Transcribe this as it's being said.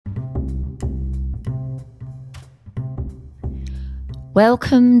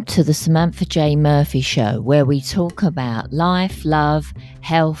Welcome to the Samantha J. Murphy Show, where we talk about life, love,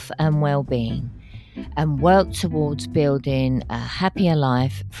 health, and well-being, and work towards building a happier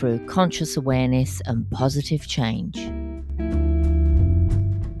life through conscious awareness and positive change.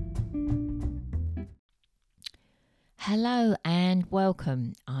 Hello and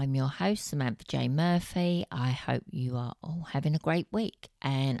welcome. I'm your host, Samantha J. Murphy. I hope you are all having a great week.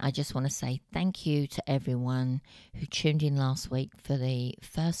 And I just want to say thank you to everyone who tuned in last week for the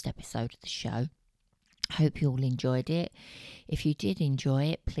first episode of the show. Hope you all enjoyed it. If you did enjoy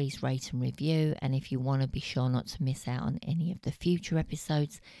it, please rate and review. And if you want to be sure not to miss out on any of the future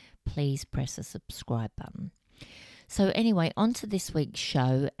episodes, please press the subscribe button. So anyway, on to this week's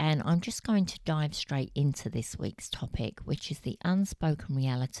show, and I'm just going to dive straight into this week's topic, which is the unspoken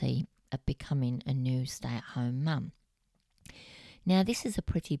reality of becoming a new stay-at-home mum. Now, this is a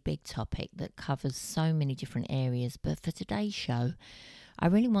pretty big topic that covers so many different areas, but for today's show, I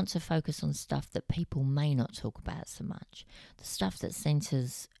really want to focus on stuff that people may not talk about so much, the stuff that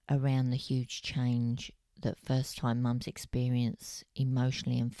centres around the huge change that first-time mums experience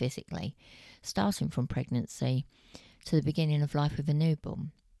emotionally and physically, starting from pregnancy to the beginning of life with a newborn.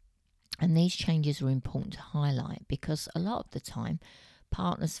 And these changes are important to highlight because a lot of the time,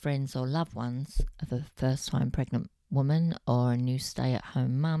 partners, friends or loved ones of a first-time pregnant woman or a new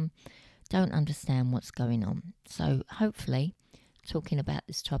stay-at-home mum don't understand what's going on. So hopefully, talking about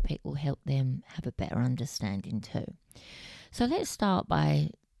this topic will help them have a better understanding too. So let's start by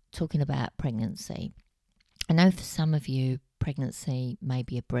talking about pregnancy. I know for some of you, pregnancy may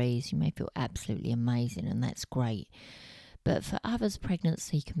be a breeze. You may feel absolutely amazing, and that's great. But for others,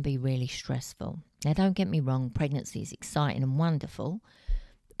 pregnancy can be really stressful. Now, don't get me wrong, pregnancy is exciting and wonderful,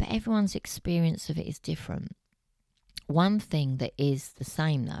 but everyone's experience of it is different. One thing that is the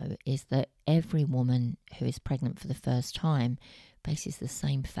same, though, is that every woman who is pregnant for the first time faces the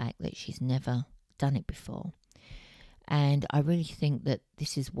same fact that she's never done it before. And I really think that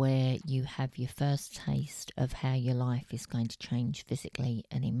this is where you have your first taste of how your life is going to change physically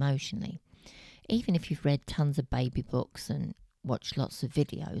and emotionally. Even if you've read tons of baby books and watched lots of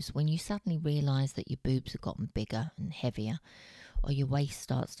videos, when you suddenly realise that your boobs have gotten bigger and heavier, or your waist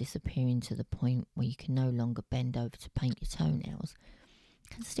starts disappearing to the point where you can no longer bend over to paint your toenails, it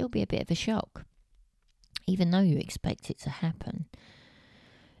can still be a bit of a shock. Even though you expect it to happen,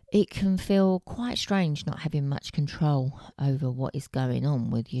 it can feel quite strange not having much control over what is going on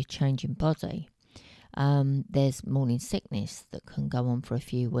with your changing body. There's morning sickness that can go on for a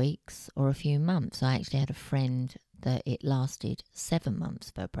few weeks or a few months. I actually had a friend that it lasted 7 months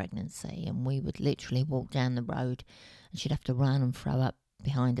for a pregnancy, and we would literally walk down the road and she'd have to run and throw up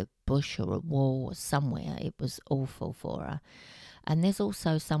behind a bush or a wall or somewhere. It was awful for her. And there's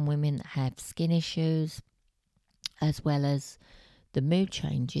also some women that have skin issues, as well as the mood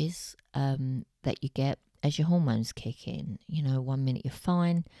changes that you get as your hormones kick in. You know, 1 minute you're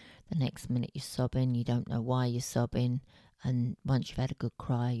fine, the next minute you're sobbing, you don't know why you're sobbing, and once you've had a good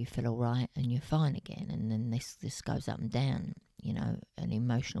cry, you feel all right and you're fine again. And then this goes up and down, you know, an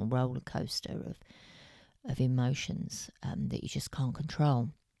emotional roller coaster of emotions that you just can't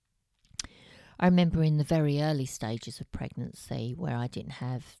control. I remember in the very early stages of pregnancy where I didn't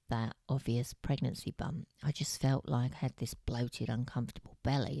have that obvious pregnancy bump, I just felt like I had this bloated, uncomfortable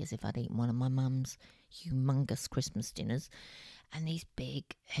belly as if I'd eaten one of my mum's humongous Christmas dinners, and these big,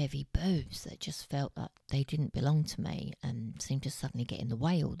 heavy boobs that just felt like they didn't belong to me and seemed to suddenly get in the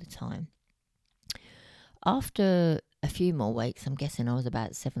way all the time. After a few more weeks, I'm guessing I was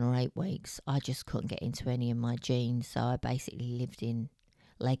about 7 or 8 weeks, I just couldn't get into any of my jeans, so I basically lived in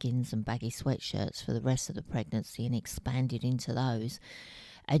leggings and baggy sweatshirts for the rest of the pregnancy and expanded into those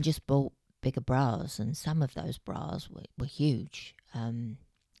and just bought bigger bras, and some of those bras were huge.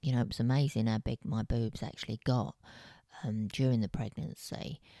 You know, it was amazing how big my boobs actually got during the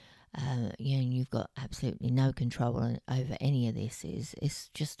pregnancy. You know, you've got absolutely no control over any of this.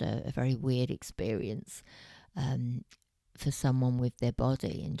 It's just a very weird experience for someone with their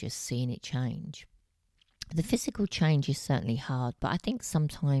body and just seeing it change. The physical change is certainly hard, but I think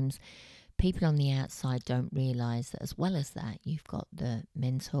sometimes people on the outside don't realise that as well as that, you've got the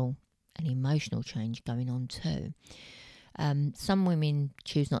mental and emotional change going on too. Some women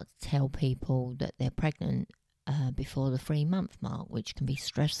choose not to tell people that they're pregnant before the 3-month mark, which can be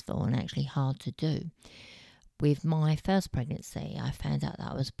stressful and actually hard to do. With my first pregnancy, I found out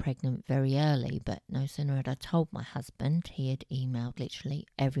that I was pregnant very early, but no sooner had I told my husband, he had emailed literally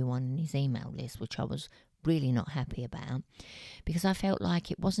everyone in his email list, which I was really not happy about, because I felt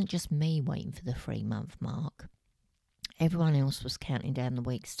like it wasn't just me waiting for the 3-month mark. Everyone else was counting down the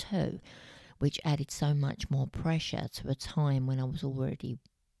weeks too, which added so much more pressure to a time when I was already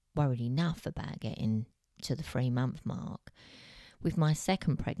worried enough about getting to the 3-month mark. With my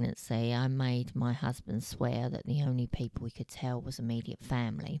second pregnancy, I made my husband swear that the only people we could tell was immediate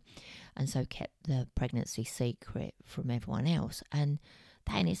family, and so kept the pregnancy secret from everyone else. And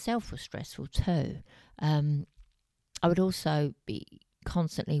that in itself was stressful too. I would also be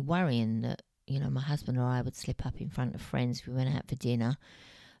constantly worrying that, my husband or I would slip up in front of friends if we went out for dinner.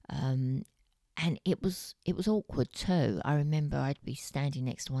 And it was awkward too. I remember I'd be standing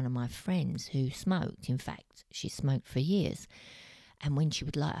next to one of my friends who smoked. In fact, she smoked for years. And when she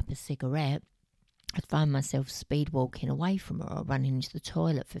would light up a cigarette, I'd find myself speed walking away from her or running into the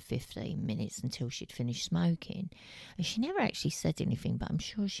toilet for 15 minutes until she'd finished smoking. And she never actually said anything, but I'm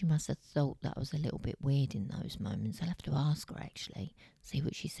sure she must have thought that I was a little bit weird in those moments. I'll have to ask her actually, see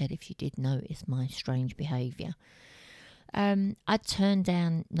what she said if she did notice my strange behaviour. I'd turn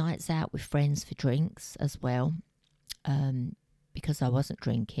down nights out with friends for drinks as well, because I wasn't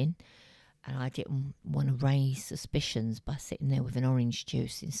drinking. And I didn't want to raise suspicions by sitting there with an orange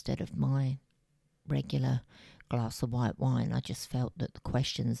juice instead of my regular glass of white wine. I just felt that the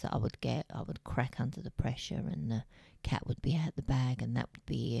questions that I would get, I would crack under the pressure and the cat would be out the bag and that would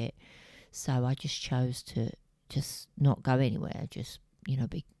be it. So I just chose to just not go anywhere, just,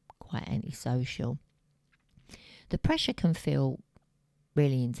 be quite antisocial. The pressure can feel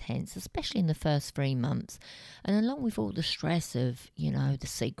really intense, especially in the first 3 months. And along with all the stress of, the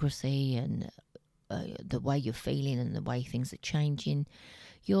secrecy and the way you're feeling and the way things are changing,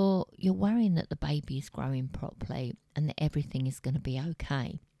 you're worrying that the baby is growing properly and that everything is going to be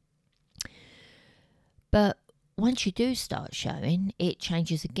okay. But once you do start showing, it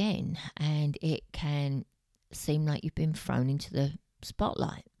changes again, and it can seem like you've been thrown into the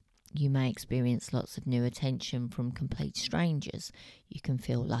spotlight. You may experience lots of new attention from complete strangers. You can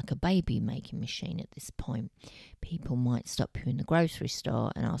feel like a baby-making machine at this point. People might stop you in the grocery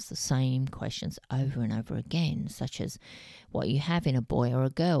store and ask the same questions over and over again, such as, what you having, a boy or a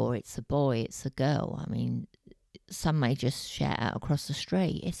girl? Or it's a boy, it's a girl. I mean, some may just shout out across the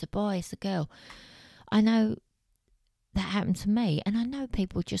street, it's a boy, it's a girl. I know that happened to me, and I know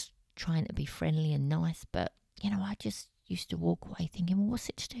people just trying to be friendly and nice, but, I just used to walk away thinking, well, what's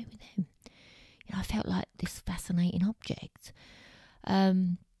it to do with him? I felt like this fascinating object.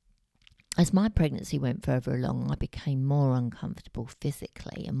 As my pregnancy went further along, I became more uncomfortable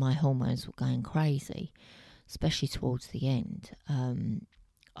physically and my hormones were going crazy, especially towards the end.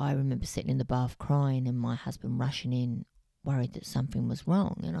 I remember sitting in the bath crying and my husband rushing in, worried that something was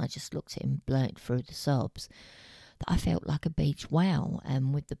wrong, and I just looked at him, blurted through the sobs that I felt like a beach whale,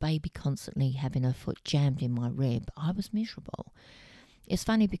 and with the baby constantly having her foot jammed in my rib, I was miserable. It's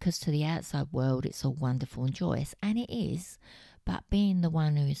funny because to the outside world it's all wonderful and joyous, and it is, but being the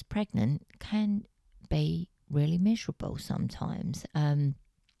one who is pregnant can be really miserable sometimes.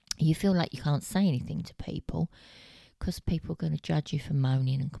 You feel like you can't say anything to people because people are going to judge you for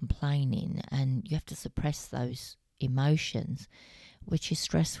moaning and complaining, and you have to suppress those emotions, which is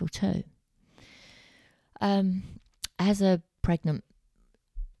stressful too. As a pregnant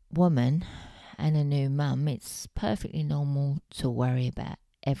woman and a new mum, it's perfectly normal to worry about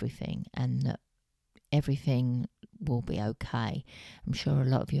everything and that everything will be okay. I'm sure a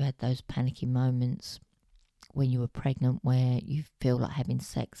lot of you had those panicky moments when you were pregnant where you feel like having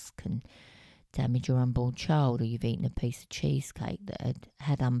sex can damage your unborn child, or you've eaten a piece of cheesecake that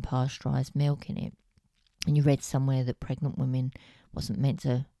had unpasteurised milk in it. And you read somewhere that pregnant women wasn't meant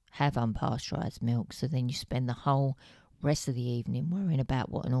to have unpasteurised milk, so then you spend the whole rest of the evening worrying about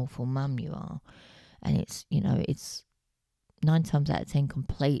what an awful mum you are. And it's 9 times out of 10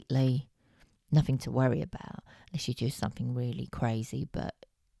 completely nothing to worry about unless you do something really crazy, but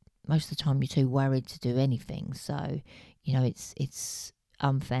most of the time you're too worried to do anything. So, it's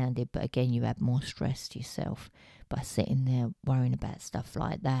unfounded, but again, you add more stress to yourself by sitting there worrying about stuff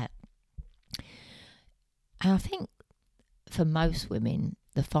like that. And I think for most women,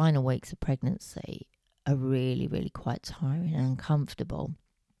 the final weeks of pregnancy are really, really quite tiring and uncomfortable.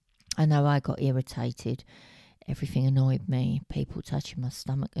 I know I got irritated. Everything annoyed me. People touching my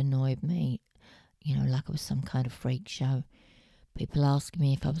stomach annoyed me, like I was some kind of freak show. People asking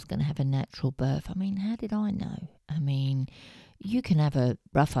me if I was going to have a natural birth. I mean, how did I know? I mean, you can have a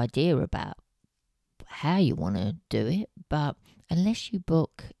rough idea about how you want to do it, but unless you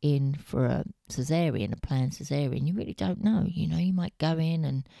book in for a planned cesarean, you really don't know. You might go in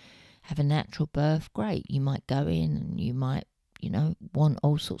and have a natural birth, great. You might go in and you might, want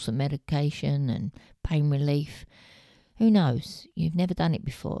all sorts of medication and pain relief. Who knows? You've never done it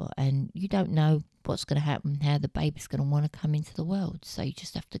before and you don't know what's going to happen, how the baby's going to want to come into the world. So you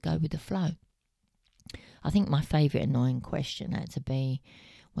just have to go with the flow. I think my favourite annoying question had to be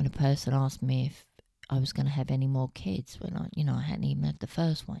when a person asked me if I was going to have any more kids when I hadn't even had the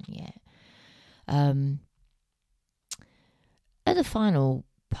first one yet. At the final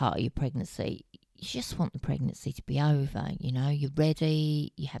part of your pregnancy, you just want the pregnancy to be over. You're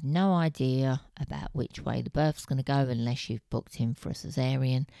ready. You have no idea about which way the birth's going to go unless you've booked in for a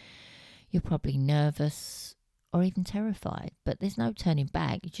cesarean. You're probably nervous or even terrified, but there's no turning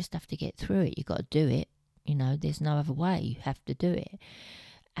back. You just have to get through it. You've got to do it. There's no other way. You have to do it.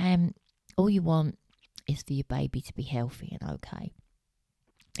 And all you want is for your baby to be healthy and okay.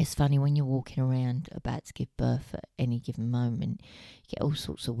 It's funny when you're walking around about to give birth at any given moment, you get all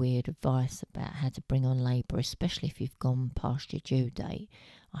sorts of weird advice about how to bring on labour, especially if you've gone past your due date.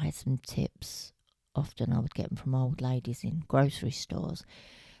 I had some tips. Often I would get them from old ladies in grocery stores,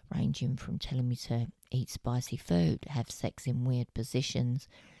 ranging from telling me to eat spicy food, have sex in weird positions,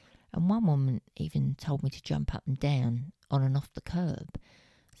 and one woman even told me to jump up and down on and off the curb,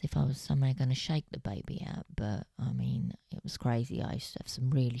 as if I was somehow going to shake the baby out. But it was crazy. I used to have some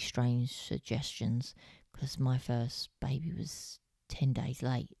really strange suggestions because my first baby was 10 days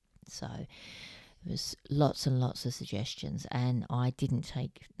late, so there was lots and lots of suggestions, and I didn't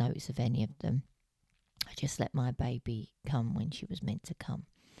take notice of any of them. I just let my baby come when she was meant to come.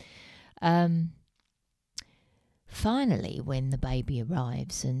 Finally, when the baby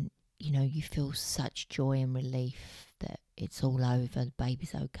arrives and you feel such joy and relief that it's all over, the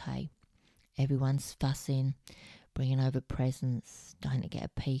baby's okay, everyone's fussing, bringing over presents, trying to get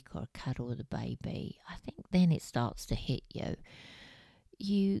a peek or a cuddle of the baby, I think then it starts to hit you.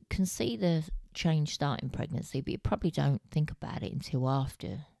 You can see the change start in pregnancy, but you probably don't think about it until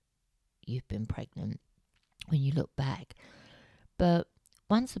after you've been pregnant, when you look back. But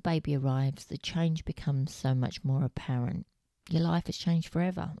once the baby arrives, the change becomes so much more apparent. Your life has changed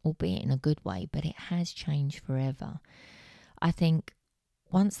forever, albeit in a good way, but it has changed forever. I think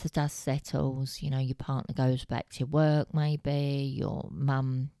once the dust settles, your partner goes back to work maybe, your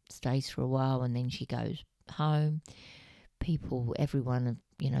mum stays for a while and then she goes home. Everyone,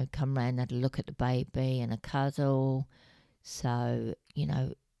 come round and had a look at the baby and a cuddle. So,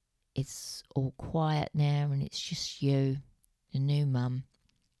 it's all quiet now and it's just you, the new mum,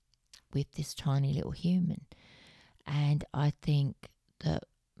 with this tiny little human. And I think that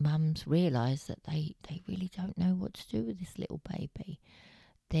mums realise that they really don't know what to do with this little baby.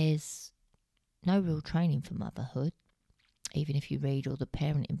 There's no real training for motherhood, even if you read all the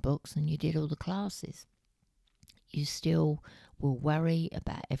parenting books and you did all the classes. You still will worry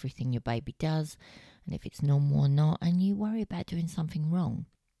about everything your baby does and if it's normal or not, and you worry about doing something wrong.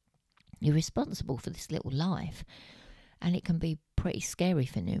 You're responsible for this little life, and it can be pretty scary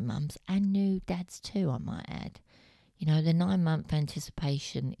for new mums and new dads too, I might add. The 9-month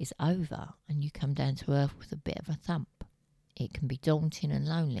anticipation is over and you come down to earth with a bit of a thump. It can be daunting and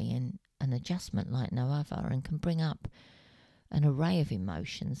lonely and an adjustment like no other, and can bring up an array of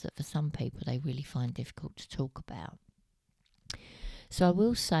emotions that for some people they really find difficult to talk about. So I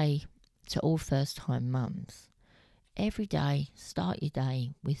will say to all first-time mums, every day, start your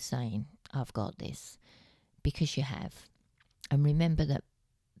day with saying, I've got this, because you have. And remember that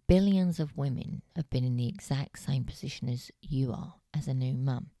billions of women have been in the exact same position as you are as a new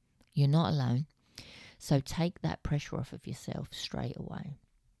mum. You're not alone. So take that pressure off of yourself straight away.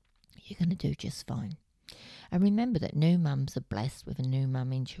 You're going to do just fine. And remember that new mums are blessed with a new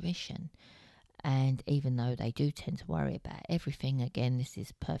mum intuition. And even though they do tend to worry about everything, again, this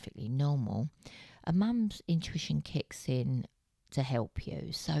is perfectly normal, a mum's intuition kicks in to help you.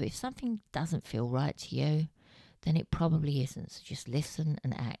 So if something doesn't feel right to you, then it probably isn't. So just listen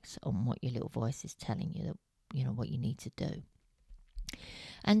and act on what your little voice is telling you, that what you need to do.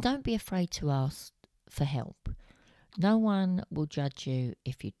 And don't be afraid to ask for help. No one will judge you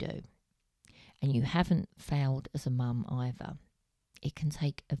if you do. And you haven't failed as a mum either. It can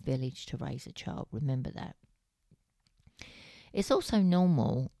take a village to raise a child. Remember that. It's also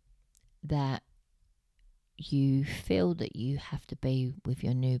normal that you feel that you have to be with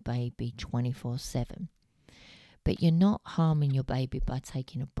your new baby 24/7. But you're not harming your baby by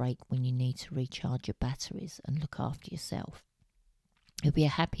taking a break when you need to recharge your batteries and look after yourself. You'll be a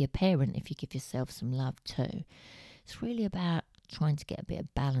happier parent if you give yourself some love too. It's really about trying to get a bit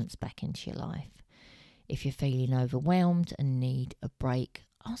of balance back into your life. If you're feeling overwhelmed and need a break,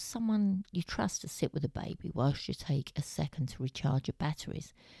 ask someone you trust to sit with the baby whilst you take a second to recharge your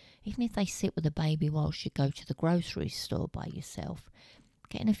batteries. Even if they sit with the baby whilst you go to the grocery store by yourself,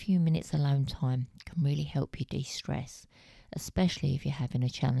 getting a few minutes alone time can really help you de-stress, especially if you're having a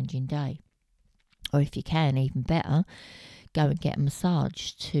challenging day. Or if you can, even better, go and get a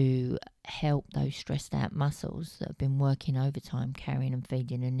massage to help those stressed out muscles that have been working overtime carrying and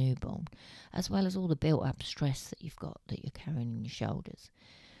feeding a newborn, as well as all the built up stress that you've got that you're carrying in your shoulders.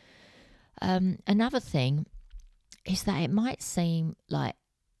 Another thing is that it might seem like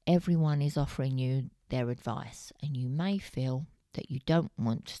everyone is offering you their advice, and you may feel that you don't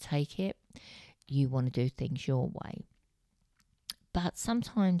want to take it. You want to do things your way. But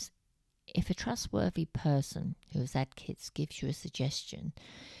sometimes if a trustworthy person who has had kids gives you a suggestion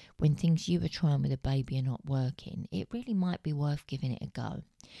when things you were trying with a baby are not working, it really might be worth giving it a go.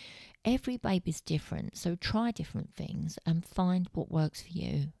 Every baby's different, so try different things and find what works for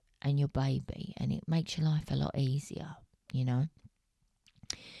you and your baby, and it makes your life a lot easier, you know.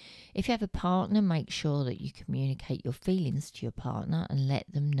 If you have a partner, make sure that you communicate your feelings to your partner and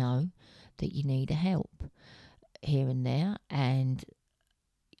let them know that you need a help here and there, and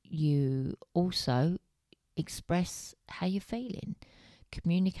you also express how you're feeling.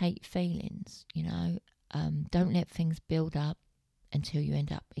 Communicate your feelings, you know. Don't let things build up until you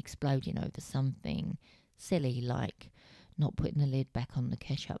end up exploding over something silly like not putting the lid back on the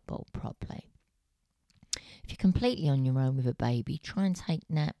ketchup bowl properly. If you're completely on your own with a baby, try and take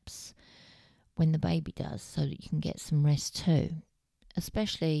naps when the baby does so that you can get some rest too.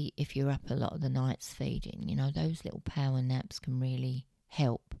 Especially if you're up a lot of the nights feeding, you know, those little power naps can really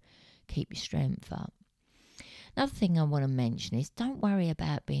help keep your strength up. Another thing I want to mention is don't worry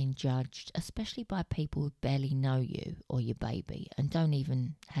about being judged, especially by people who barely know you or your baby and don't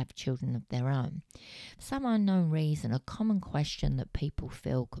even have children of their own. For some unknown reason, a common question that people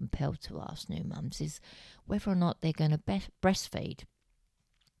feel compelled to ask new mums is whether or not they're going to breastfeed.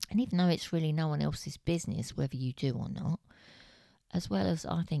 And even though it's really no one else's business whether you do or not, as well as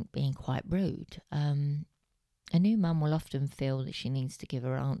I think being quite rude, a new mum will often feel that she needs to give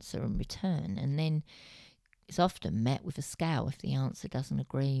her answer in return, and then it's often met with a scowl if the answer doesn't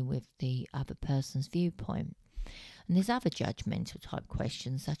agree with the other person's viewpoint. And there's other judgmental type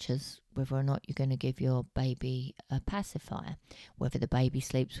questions, such as whether or not you're going to give your baby a pacifier, whether the baby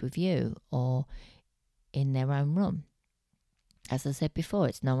sleeps with you or in their own room. As I said before,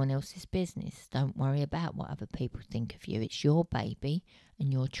 it's no one else's business. Don't worry about what other people think of you. It's your baby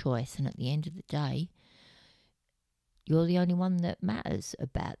and your choice, and at the end of the day, you're the only one that matters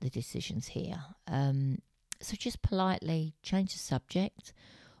about the decisions here. So just politely change the subject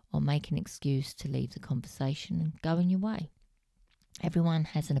or make an excuse to leave the conversation and go on your way. Everyone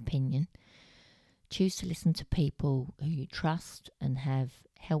has an opinion. Choose to listen to people who you trust and have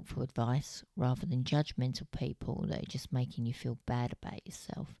helpful advice rather than judgmental people that are just making you feel bad about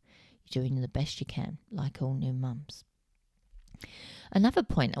yourself. You're doing the best you can, like all new mums. Another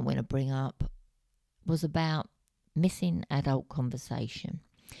point I want to bring up was about missing adult conversation.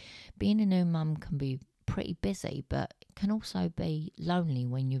 Being a new mum can be pretty busy, but it can also be lonely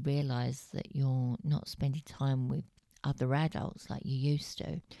when you realise that you're not spending time with other adults like you used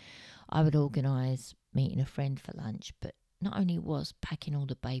to. I would organise meeting a friend for lunch, but not only was packing all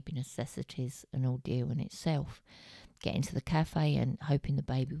the baby necessities an ordeal in itself, getting to the cafe and hoping the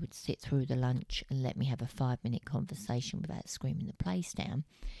baby would sit through the lunch and let me have a 5-minute conversation without screaming the place down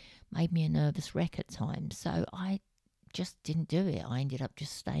made me a nervous wreck at times. So I just didn't do it. I ended up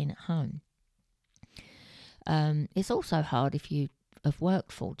just staying at home. It's also hard if you have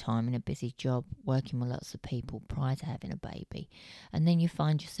worked full-time in a busy job, working with lots of people prior to having a baby, and then you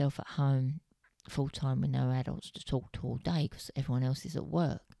find yourself at home full-time with no adults to talk to all day because everyone else is at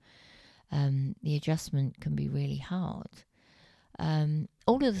work. The adjustment can be really hard.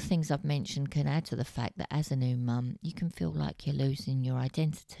 All of the things I've mentioned can add to the fact that as a new mum, you can feel like you're losing your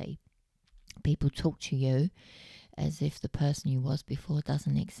identity. People talk to you as if the person you was before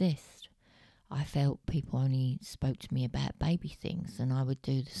doesn't exist. I felt people only spoke to me about baby things, and I would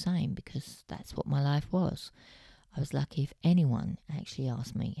do the same because that's what my life was. I was lucky if anyone actually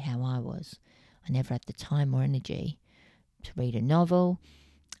asked me how I was. I never had the time or energy to read a novel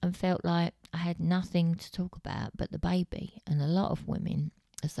and felt like I had nothing to talk about but the baby. And a lot of women,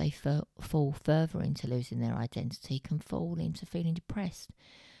 as they fall further into losing their identity, can fall into feeling depressed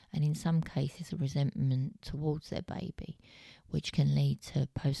and in some cases a resentment towards their baby, which can lead to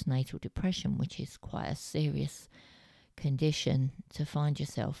postnatal depression, which is quite a serious condition to find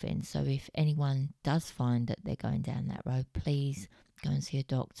yourself in. So if anyone does find that they're going down that road, please go and see a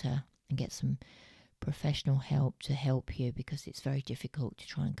doctor and get some professional help to help you, because it's very difficult to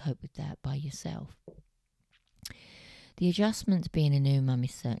try and cope with that by yourself. The adjustment to being a new mum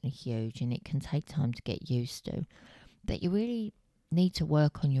is certainly huge, and it can take time to get used to, but you really need to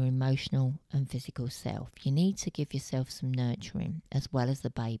work on your emotional and physical self. You need to give yourself some nurturing as well as the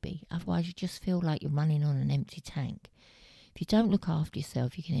baby. Otherwise you just feel like you're running on an empty tank. If you don't look after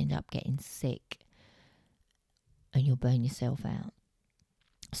yourself, you can end up getting sick and you'll burn yourself out.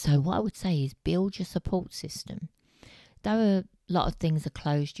 So what I would say is build your support system. Though a lot of things are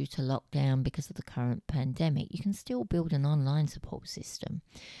closed due to lockdown because of the current pandemic, you can still build an online support system.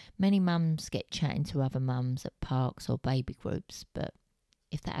 Many mums get chatting to other mums at parks or baby groups, but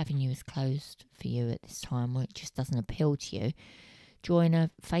if that avenue is closed for you at this time or it just doesn't appeal to you, join a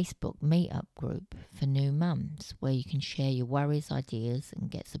Facebook meetup group for new mums where you can share your worries, ideas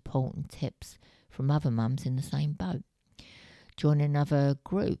and get support and tips from other mums in the same boat. Join another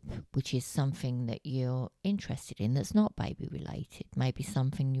group, which is something that you're interested in that's not baby related. Maybe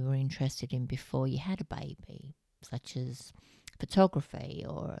something you were interested in before you had a baby, such as photography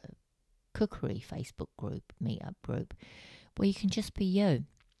or a cookery Facebook group, meetup group, where you can just be you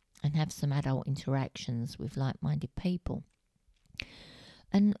and have some adult interactions with like-minded people.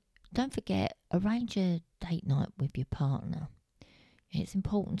 And don't forget, arrange a date night with your partner. It's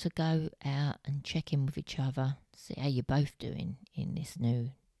important to go out and check in with each other, see how you're both doing in this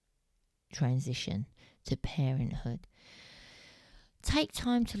new transition to parenthood. Take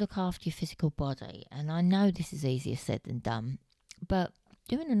time to look after your physical body, and I know this is easier said than done, but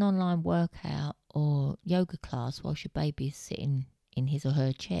doing an online workout or yoga class whilst your baby is sitting in his or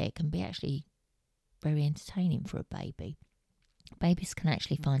her chair can be actually very entertaining for a baby. Babies can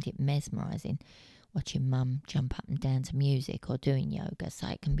actually find it mesmerising watching mum jump up and down to music or doing yoga, so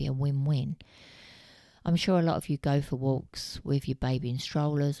it can be a win-win. I'm sure a lot of you go for walks with your baby in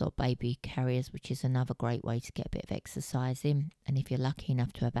strollers or baby carriers, which is another great way to get a bit of exercise in. And if you're lucky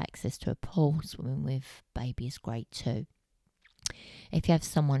enough to have access to a pool, swimming with baby is great too. If you have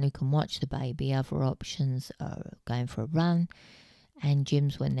someone who can watch the baby, other options are going for a run and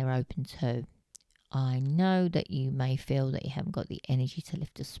gyms when they're open too. I know that you may feel that you haven't got the energy to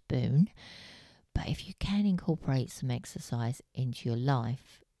lift a spoon, but if you can incorporate some exercise into your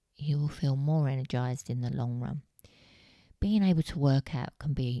life, you will feel more energised in the long run. Being able to work out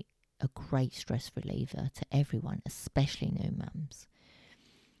can be a great stress reliever to everyone, especially new mums.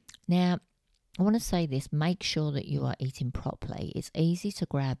 Now, I want to say this, make sure that you are eating properly. It's easy to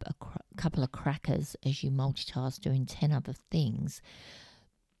grab a couple of crackers as you multitask doing 10 other things,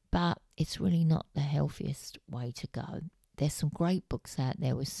 but it's really not the healthiest way to go. There's some great books out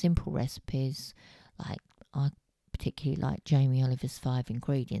there with simple recipes, like I particularly like Jamie Oliver's 5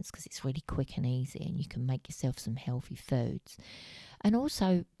 Ingredients because it's really quick and easy and you can make yourself some healthy foods. And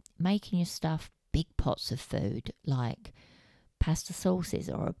also making your stuff big pots of food like pasta sauces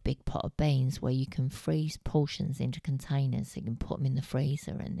or a big pot of beans where you can freeze portions into containers so you can put them in the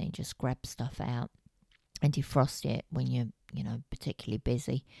freezer and then just grab stuff out and defrost it when you're particularly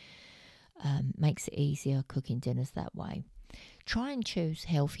busy. Makes it easier cooking dinners that way. Try and choose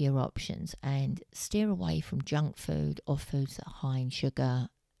healthier options and steer away from junk food or foods that are high in sugar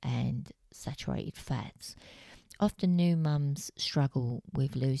and saturated fats. Often new mums struggle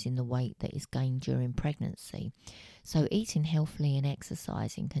with losing the weight that is gained during pregnancy. So eating healthily and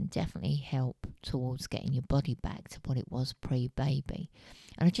exercising can definitely help towards getting your body back to what it was pre-baby.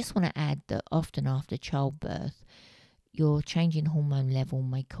 And I just want to add that often after childbirth, your changing hormone level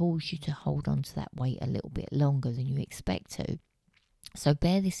may cause you to hold on to that weight a little bit longer than you expect to. So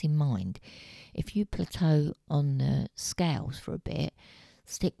bear this in mind. If you plateau on the scales for a bit,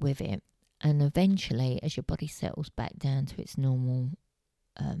 stick with it. And eventually, as your body settles back down to its normal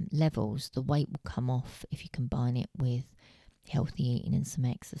levels, the weight will come off if you combine it with healthy eating and some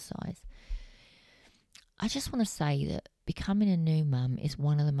exercise. I just want to say that becoming a new mum is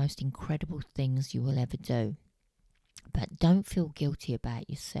one of the most incredible things you will ever do. But don't feel guilty about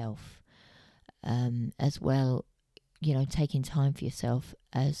yourself as well, taking time for yourself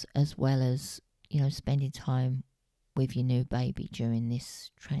as well as, spending time with your new baby during this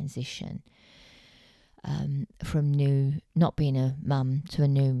transition from not being a mum to a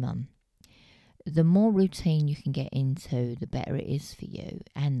new mum. The more routine you can get into, the better it is for you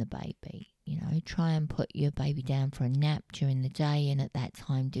and the baby. Try and put your baby down for a nap during the day and at that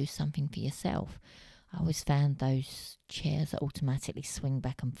time do something for yourself. I always found those chairs that automatically swing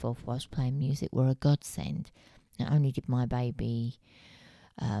back and forth whilst playing music were a godsend. Not only did my baby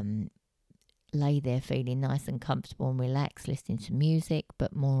lay there feeling nice and comfortable and relaxed listening to music,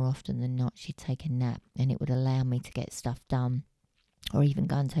 but more often than not she'd take a nap and it would allow me to get stuff done or even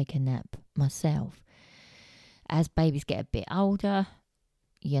go and take a nap myself. As babies get a bit older,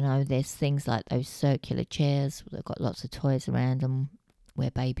 there's things like those circular chairs that have got lots of toys around them where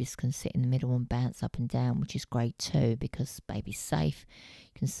babies can sit in the middle and bounce up and down, which is great too because baby's safe.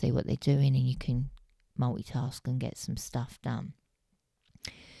 You can see what they're doing and you can multitask and get some stuff done.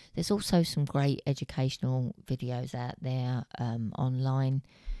 There's also some great educational videos out there online,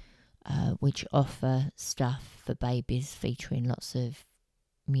 which offer stuff for babies, featuring lots of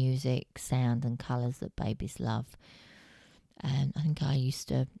music, sound and colours that babies love. And I think I used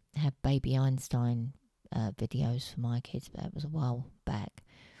to have Baby Einstein videos for my kids, but that was a while back.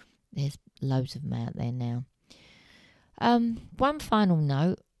 There's loads of them out there now. One final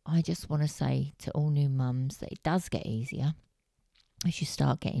note, I just want to say to all new mums that it does get easier as you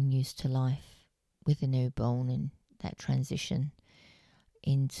start getting used to life with a newborn and that transition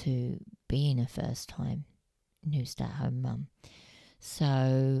into being a first time new stay-at-home mum.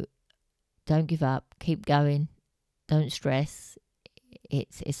 So don't give up, keep going, don't stress,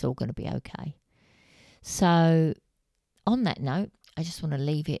 it's all going to be okay. So on that note, I just want to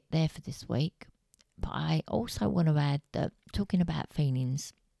leave it there for this week. But I also want to add that talking about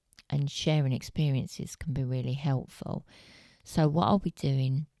feelings and sharing experiences can be really helpful. So what I'll be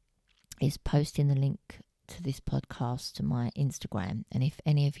doing is posting the link to this podcast to my Instagram. And if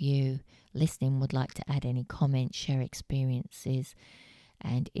any of you listening would like to add any comments, share experiences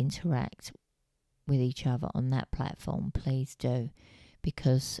and interact with each other on that platform, please do,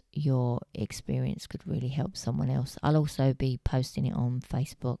 because your experience could really help someone else. I'll also be posting it on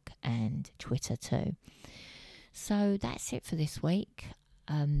Facebook and Twitter too. So that's it for this week.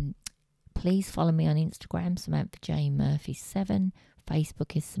 Please follow me on Instagram, Samantha J Murphy 7.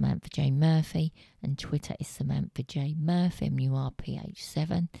 Facebook is Samantha J Murphy, and Twitter is Samantha J Murphy,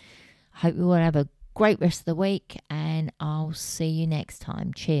 MURPH7. I hope you all have a great rest of the week, and I'll see you next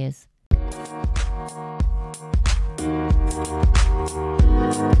time. Cheers.